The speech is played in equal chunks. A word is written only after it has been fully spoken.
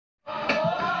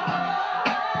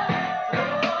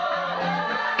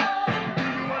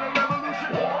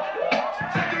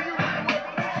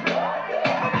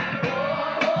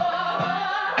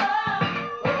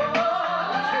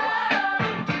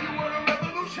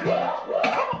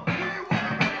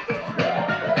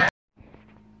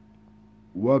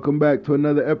Welcome back to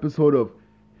another episode of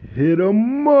Hit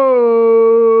 'em Up.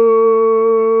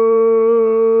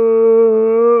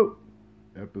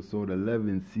 Episode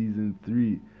 11, Season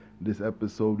 3. This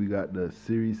episode, we got the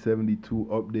Series 72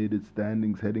 updated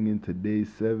standings heading into Day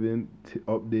 7,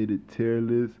 updated tier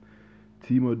list,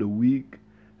 Team of the Week,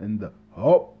 and the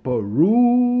Upper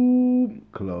Room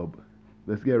Club.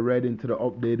 Let's get right into the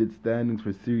updated standings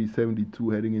for Series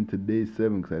 72 heading into Day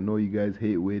 7, because I know you guys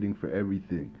hate waiting for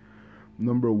everything.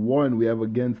 Number 1, we have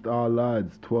Against All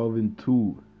Odds,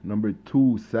 12-2. Number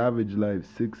 2, Savage Life,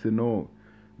 6-0.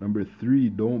 Number 3,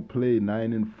 Don't Play,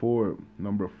 9-4.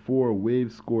 Number 4,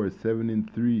 Wave Score,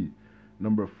 7-3.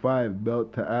 Number 5,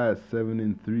 Belt to Ass,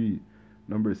 7-3.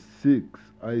 Number 6,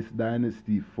 Ice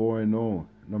Dynasty, 4-0.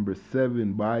 Number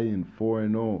 7, Buy-In,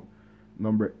 4-0.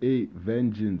 Number 8,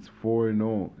 Vengeance,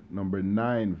 4-0. Number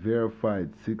 9,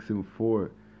 Verified,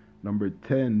 6-4. Number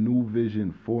 10, New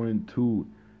Vision, 4-2.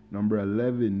 Number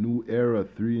 11, New Era,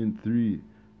 3-3.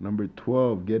 Number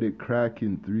 12, Get It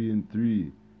Crackin',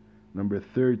 3-3. Number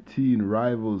 13,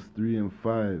 Rivals,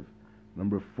 3-5.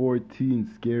 Number 14,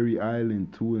 Scary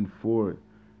Island, 2-4.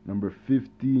 Number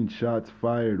 15, Shots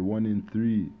Fired,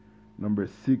 1-3. Number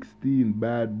 16,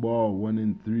 Bad Ball,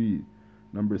 1-3.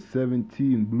 Number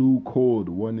 17, Blue Cold,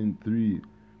 1-3.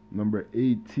 Number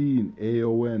 18,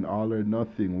 AON, All or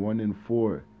Nothing,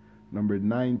 1-4. Number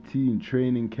 19,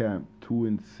 Training Camp,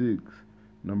 2-6.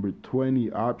 Number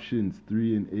 20, Options,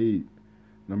 3-8.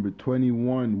 Number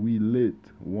 21, We Lit,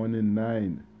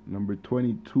 1-9. Number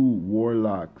 22,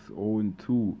 Warlocks,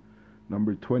 0-2.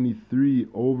 Number 23,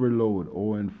 Overload,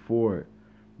 0-4.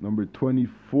 Number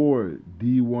 24,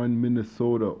 D1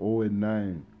 Minnesota,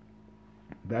 0-9.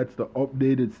 That's the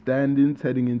updated standings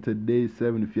heading into Day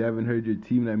 7. If you haven't heard your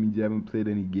team, that means you haven't played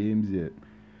any games yet.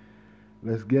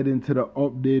 Let's get into the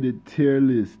updated tier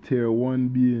list. Tier 1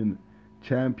 being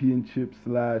Championship /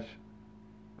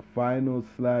 Final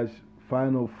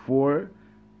 4.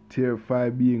 Tier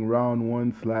 5 being Round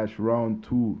 1 / Round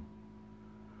 2.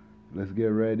 Let's get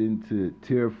right into it.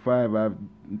 Tier 5, I have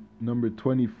number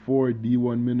 24,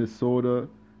 D1 Minnesota.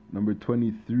 Number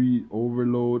 23,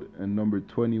 Overload. And number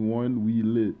 21, We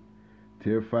Lit.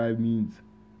 Tier 5 means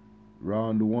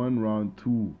Round 1, Round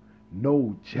 2.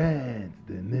 No chance.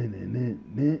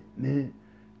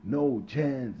 No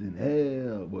chance in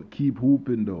hell. But keep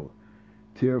hooping though.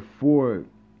 Tier 4,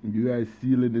 you guys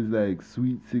ceiling is like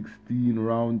Sweet 16,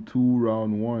 Round 2,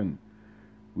 Round 1.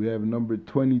 We have number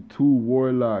 22,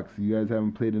 Warlocks. You guys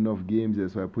haven't played enough games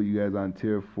yet, so I put you guys on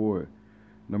Tier 4.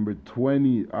 Number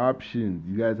 20, Options.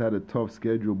 You guys had a tough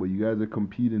schedule, but you guys are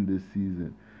competing this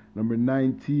season. Number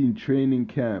 19, Training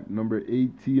Camp. Number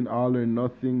 18, All or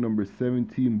Nothing. Number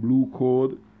 17, Blue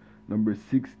Code. Number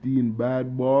 16,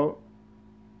 Bad Ball.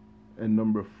 And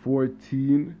number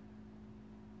 14,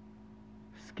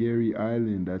 Scary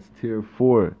Island. That's Tier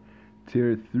 4.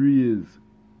 Tier 3 is,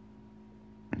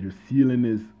 your ceiling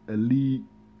is Elite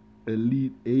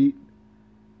 8.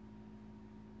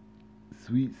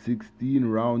 Sweet 16,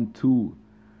 Round 2.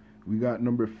 We got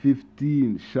number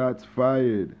 15, Shots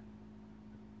Fired.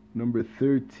 Number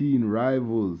 13,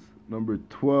 Rivals. Number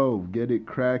 12, Get It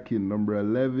Crackin'. Number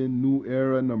 11, New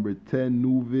Era. Number 10,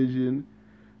 New Vision.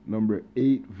 Number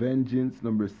 8, Vengeance.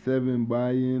 Number 7,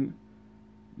 Buy-In.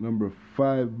 Number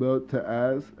 5, Belt to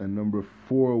Ass. And number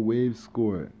 4, Wave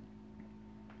Score.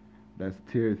 That's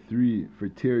Tier 3. For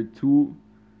Tier 2,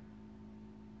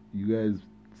 you guys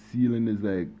ceiling is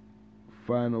like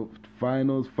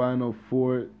Finals, Final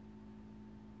 4,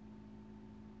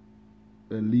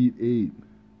 Elite 8.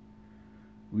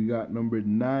 We got number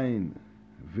 9,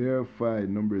 Verified.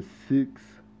 Number 6,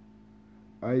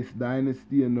 Ice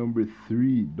Dynasty. And number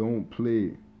 3, Don't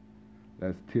Play.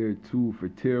 That's Tier 2. For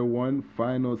Tier 1,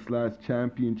 Final /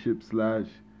 Championship /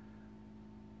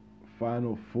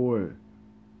 Final 4.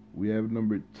 We have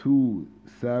number 2,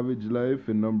 Savage Life.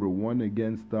 And number 1,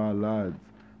 Against All Odds.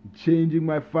 I'm changing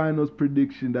my finals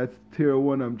prediction. That's Tier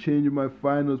 1. I'm changing my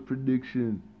finals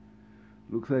prediction.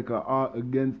 Looks like a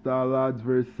Against All Odds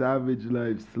versus Savage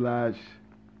Life /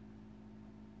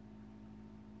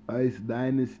 Ice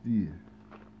Dynasty.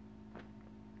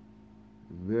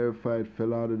 Verified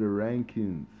fell out of the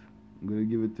rankings. I'm going to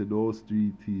give it to those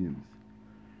 3 teams.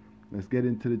 Let's get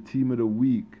into the Team of the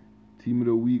Week. Team of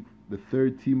the Week, the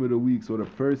third Team of the Week. So the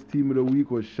first Team of the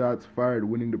Week was Shots Fired,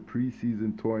 winning the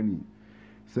preseason tourney.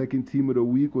 Second Team of the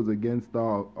Week was Against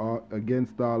All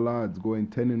Odds, going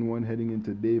 10-1 heading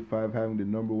into Day 5, having the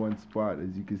number 1 spot.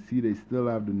 As you can see, they still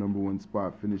have the number 1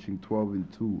 spot, finishing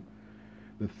 12-2.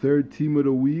 The third Team of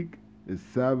the Week is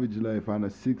Savage Life on a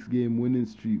 6-game winning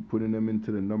streak, putting them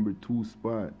into the number 2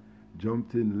 spot.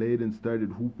 Jumped in late and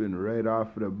started hooping right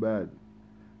off of the bat.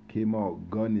 Came out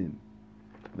gunning.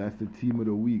 That's the team of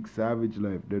the week, Savage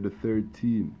Life. They're the 3rd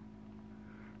team.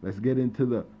 Let's get into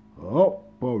the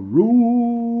Upper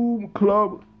Room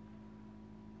Club.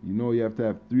 You know you have to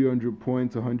have 300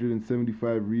 points,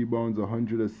 175 rebounds,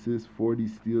 100 assists, 40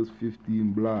 steals,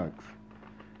 15 blocks.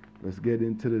 Let's get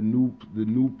into the new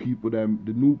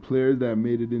players that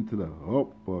made it into the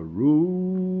Upper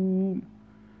Room.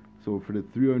 So for the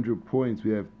 300 points,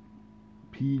 we have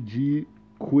PG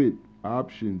Quit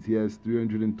Options. He has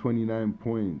 329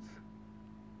 points.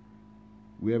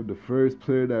 We have the first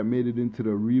player that made it into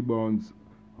the rebounds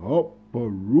Upper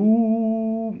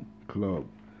Room Club.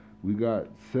 We got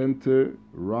center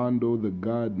Rondo the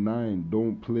God 9.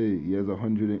 Don't play. He has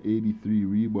 183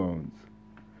 rebounds.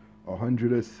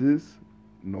 100 assists.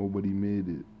 Nobody made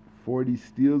it. 40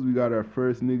 steals. We got our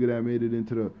first nigga that made it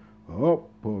into the Upper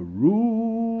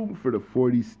Room for the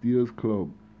 40 Steals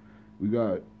Club. We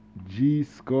got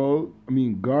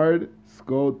Guard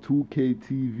Skull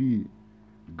 2KTV.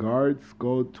 Guard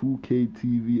Skull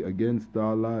 2KTV against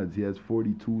all odds. He has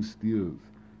 42 steals.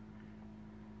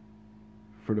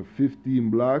 For the 15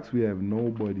 blocks, we have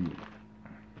nobody.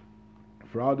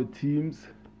 For all the teams,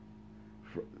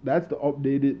 that's all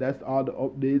the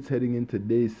updates heading into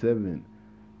day 7.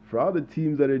 For all the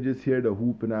teams that are just here to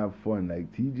hoop and have fun,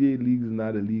 like TJ League is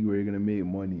not a league where you're going to make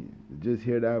money. You're just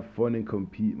here to have fun and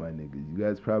compete, my niggas. You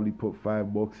guys probably put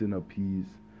 $5 in a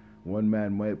piece. One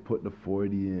man might put the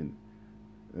 40 in.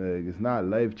 It's not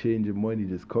life-changing money.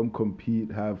 Just come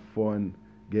compete, have fun,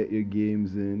 get your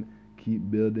games in, keep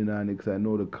building on it. Because I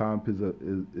know the comp is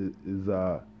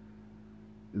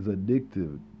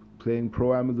addictive. Playing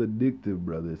Pro-Am is addictive,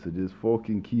 brother. So just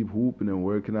fucking keep hooping and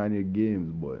working on your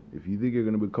games. But if you think you're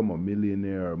going to become a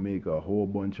millionaire or make a whole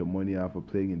bunch of money off of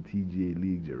playing in TGA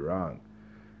leagues, you're wrong.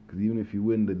 Because even if you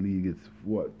win the league, it's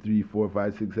what, 3, 4,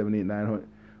 5, 6, 7, 8, 900.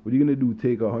 What are you going to do,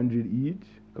 take 100 each?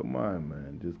 Come on,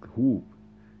 man. Just hoop.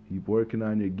 Keep working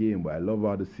on your game. But I love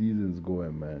how the season's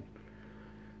going, man.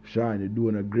 Sean, you're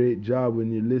doing a great job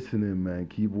when you're listening, man.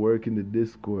 Keep working the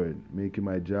Discord, making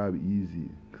my job easy.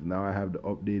 Because now I have the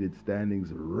updated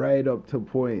standings right up to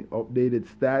point. Updated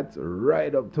stats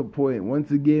right up to point. Once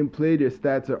a game played, your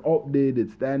stats are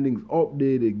updated. Standings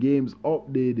updated. Games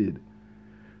updated.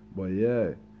 But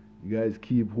yeah, you guys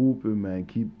keep hooping, man.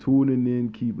 Keep tuning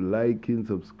in. Keep liking,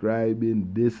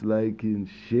 subscribing, disliking,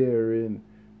 sharing,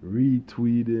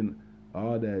 retweeting,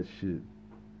 all that shit.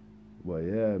 But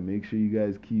yeah, make sure you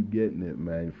guys keep getting it,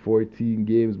 man. 14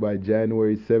 games by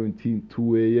January 17th,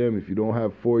 2 a.m. If you don't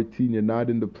have 14, you're not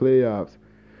in the playoffs.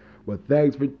 But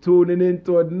thanks for tuning in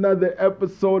to another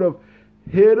episode of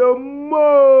Hit 'em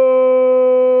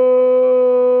Up.